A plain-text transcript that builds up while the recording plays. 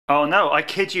Oh no, I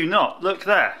kid you not. Look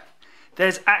there.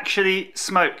 There's actually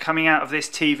smoke coming out of this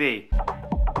TV.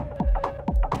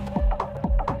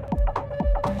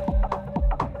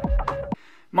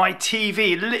 My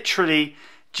TV literally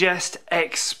just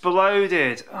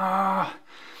exploded. Ah,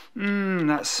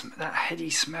 that heady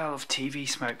smell of TV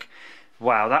smoke.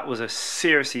 Wow, that was a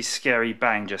seriously scary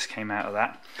bang just came out of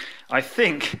that. I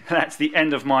think that's the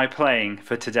end of my playing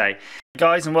for today.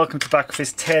 Guys, and welcome to Back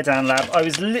Office Teardown Lab. I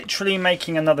was literally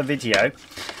making another video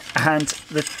and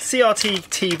the CRT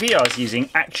TV I was using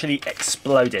actually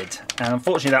exploded. And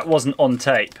unfortunately that wasn't on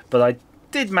tape, but I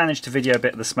did manage to video a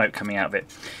bit of the smoke coming out of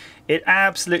it. It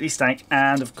absolutely stank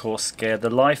and of course scared the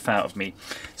life out of me.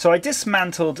 So I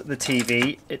dismantled the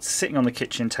TV. It's sitting on the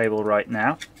kitchen table right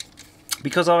now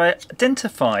because I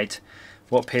identified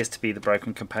what appears to be the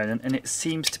broken component, and it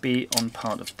seems to be on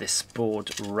part of this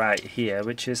board right here,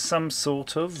 which is some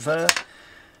sort of I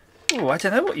don't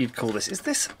know what you'd call this. Is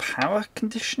this a power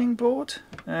conditioning board?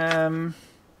 You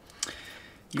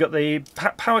got the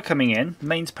power coming in,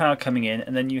 mains power coming in,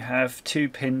 and then you have two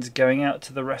pins going out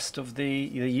to the rest of the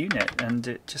unit, and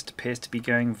it just appears to be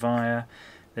going via.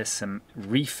 There's some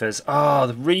Rifas. Ah,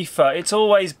 the Rifa. It's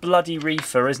always bloody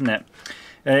Rifa, isn't it?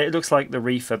 It looks like the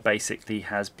Rifa basically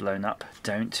has blown up.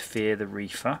 Don't fear the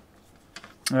Rifa.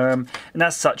 And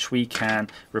as such we can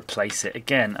replace it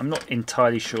again. I'm not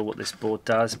entirely sure what this board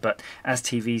does, but as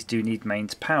TVs do need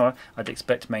mains power, I'd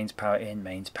expect mains power in,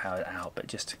 mains power out, but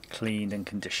just cleaned and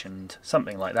conditioned,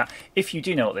 something like that. If you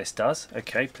do know what this does,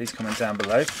 okay, please comment down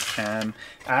below.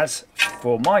 As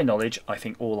for my knowledge, I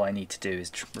think all I need to do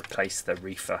is replace the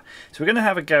Rifa. So we're going to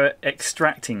have a go at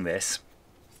extracting this.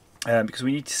 Because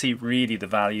we need to see really the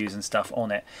values and stuff on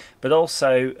it, but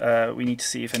also we need to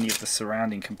see if any of the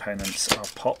surrounding components are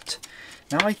popped.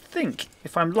 Now I think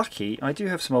if I'm lucky I do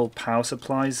have some old power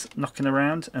supplies knocking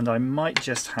around, and I might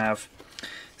just have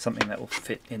something that will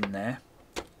fit in there.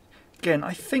 Again,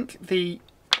 I think the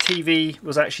TV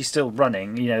was actually still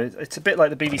running. You know, it's a bit like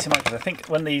the BBC Microcomputers. I think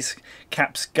when these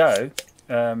caps go,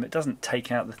 it doesn't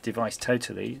take out the device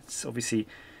totally. It's obviously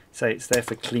it's there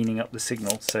for cleaning up the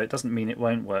signal, so it doesn't mean it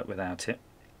won't work without it.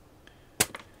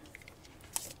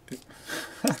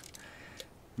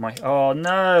 Oh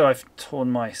no, I've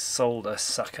torn my solder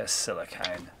sucker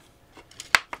silicone.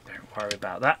 Don't worry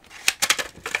about that.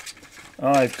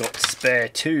 I've got spare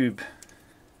tube.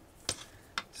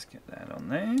 Let's get that on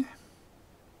there.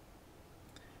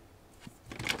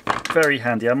 Very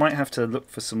handy. I might have to look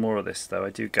for some more of this though. I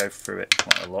do go through it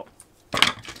quite a lot.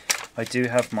 I do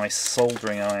have my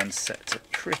soldering iron set to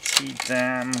pretty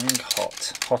damn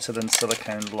hot. Hotter than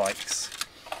silicone likes.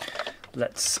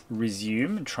 Let's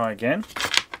resume and try again.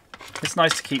 It's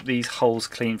nice to keep these holes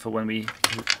clean for when we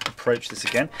approach this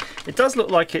again. It does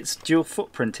look like it's dual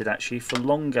footprinted actually for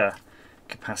longer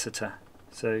capacitor.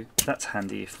 So that's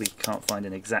handy if we can't find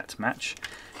an exact match.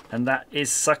 And that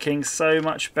is sucking so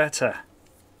much better.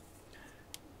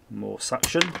 More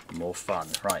suction, more fun.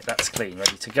 Right, that's clean,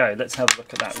 ready to go. Let's have a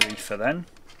look at that Rifa then.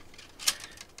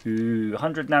 Ooh,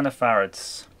 100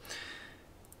 nanofarads.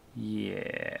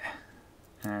 Yeah.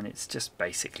 And it's just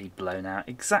basically blown out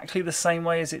exactly the same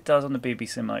way as it does on the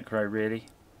BBC Micro, really.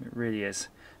 It really is.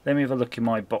 Let me have a look in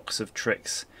my box of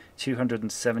tricks.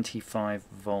 275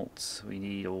 volts. We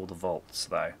need all the volts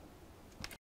though.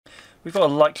 We've got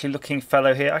a likely looking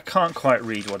fellow here. I can't quite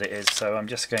read what it is, so I'm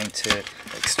just going to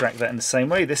extract that in the same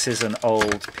way. This is an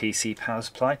old PC power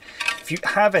supply. If you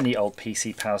have any old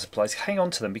PC power supplies, hang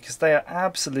on to them because they are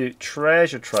absolute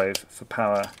treasure trove for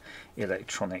power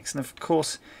electronics. And of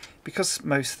course, because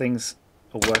most things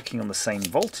are working on the same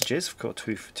voltages, of course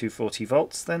 240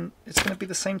 volts, then it's going to be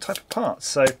the same type of parts.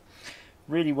 So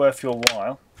really worth your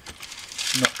while.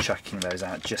 Not chucking those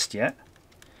out just yet.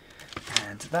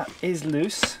 And that is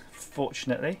loose.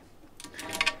 Fortunately.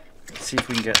 Let's see if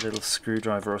we can get a little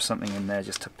screwdriver or something in there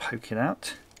just to poke it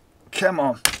out. Come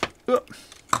on. Oop.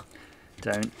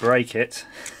 Don't break it.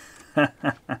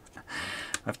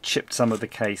 I've chipped some of the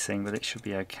casing, but it should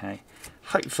be okay.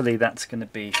 Hopefully that's going to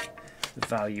be the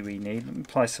value we need. Let me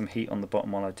apply some heat on the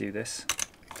bottom while I do this.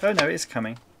 Oh no, it's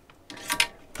coming.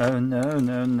 Oh no,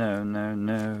 no, no, no,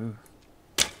 no.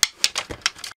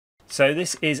 So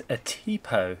this is a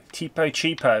TPO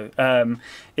cheapo.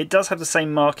 It does have the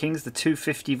same markings, the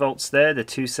 250 volts there, the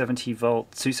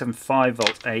 275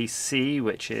 volt AC,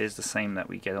 which is the same that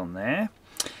we get on there.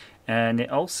 And it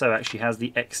also actually has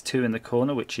the X2 in the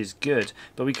corner, which is good,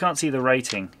 but we can't see the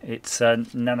rating. It's a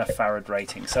nanofarad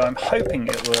rating, so I'm hoping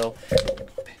it will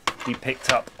be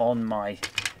picked up on my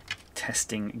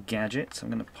testing gadget. So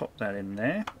I'm going to pop that in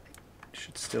there.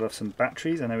 Should still have some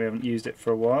batteries. I know we haven't used it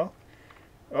for a while.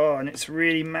 Oh, and it's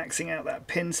really maxing out that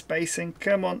pin spacing.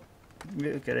 Come on.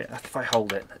 Look at it. If I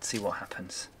hold it, let's see what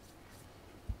happens.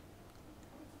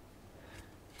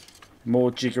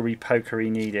 More jiggery pokery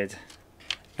needed.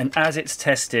 And as it's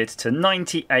tested to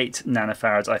 98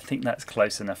 nanofarads, I think that's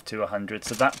close enough to 100.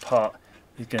 So that part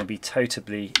is going to be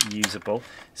totally usable.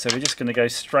 So we're just going to go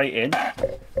straight in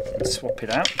and swap it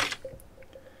out.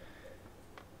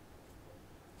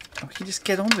 And we can just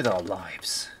get on with our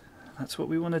lives. That's what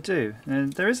we want to do.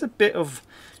 And there is a bit of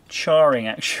charring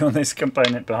actually on this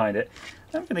component behind it.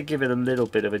 I'm going to give it a little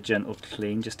bit of a gentle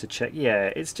clean just to check.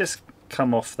 Yeah, it's just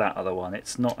come off that other one.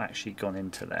 It's not actually gone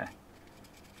into there.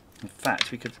 In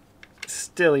fact, we could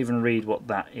still even read what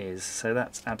that is, so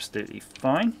that's absolutely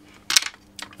fine.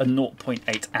 A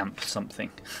 0.8 amp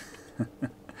something. And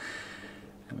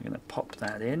we're going to pop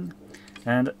that in.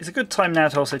 And it's a good time now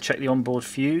to also check the onboard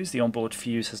fuse. The onboard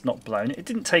fuse has not blown. It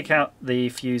didn't take out the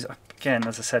fuse. Again,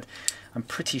 as I said, I'm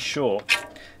pretty sure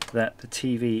that the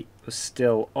TV was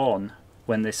still on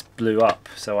when this blew up,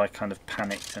 so I kind of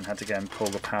panicked and had to go and pull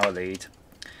the power lead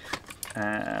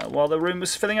while the room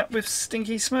was filling up with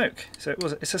stinky smoke. So it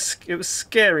was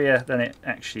scarier than it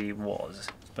actually was.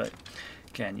 But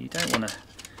again, you don't want to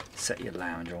set your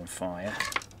lounger on fire.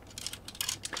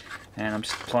 And I'm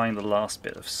just applying the last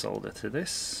bit of solder to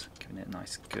this, giving it a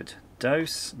nice good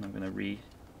dose, and I'm going to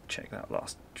recheck that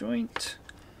last joint.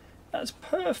 That's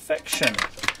perfection,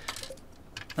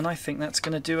 and I think that's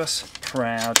going to do us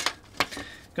proud.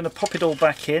 I'm going to pop it all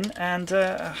back in, and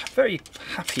very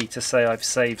happy to say I've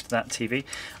saved that TV.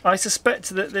 I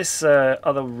suspect that this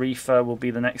other Rifa will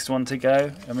be the next one to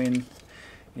go. I mean,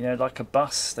 you know, like a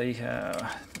bus,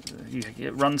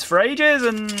 it runs for ages,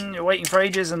 and you're waiting for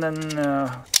ages, and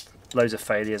then loads of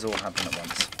failures all happen at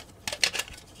once.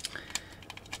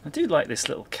 I do like this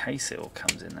little case it all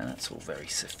comes in there. That's all very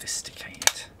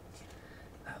sophisticated.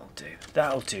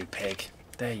 That'll do, pig.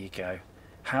 There you go.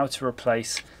 How to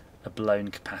replace a blown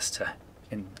capacitor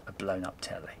in a blown up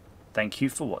telly. Thank you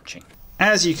for watching.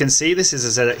 As you can see, this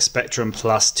is a ZX Spectrum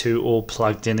Plus 2 all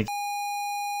plugged in.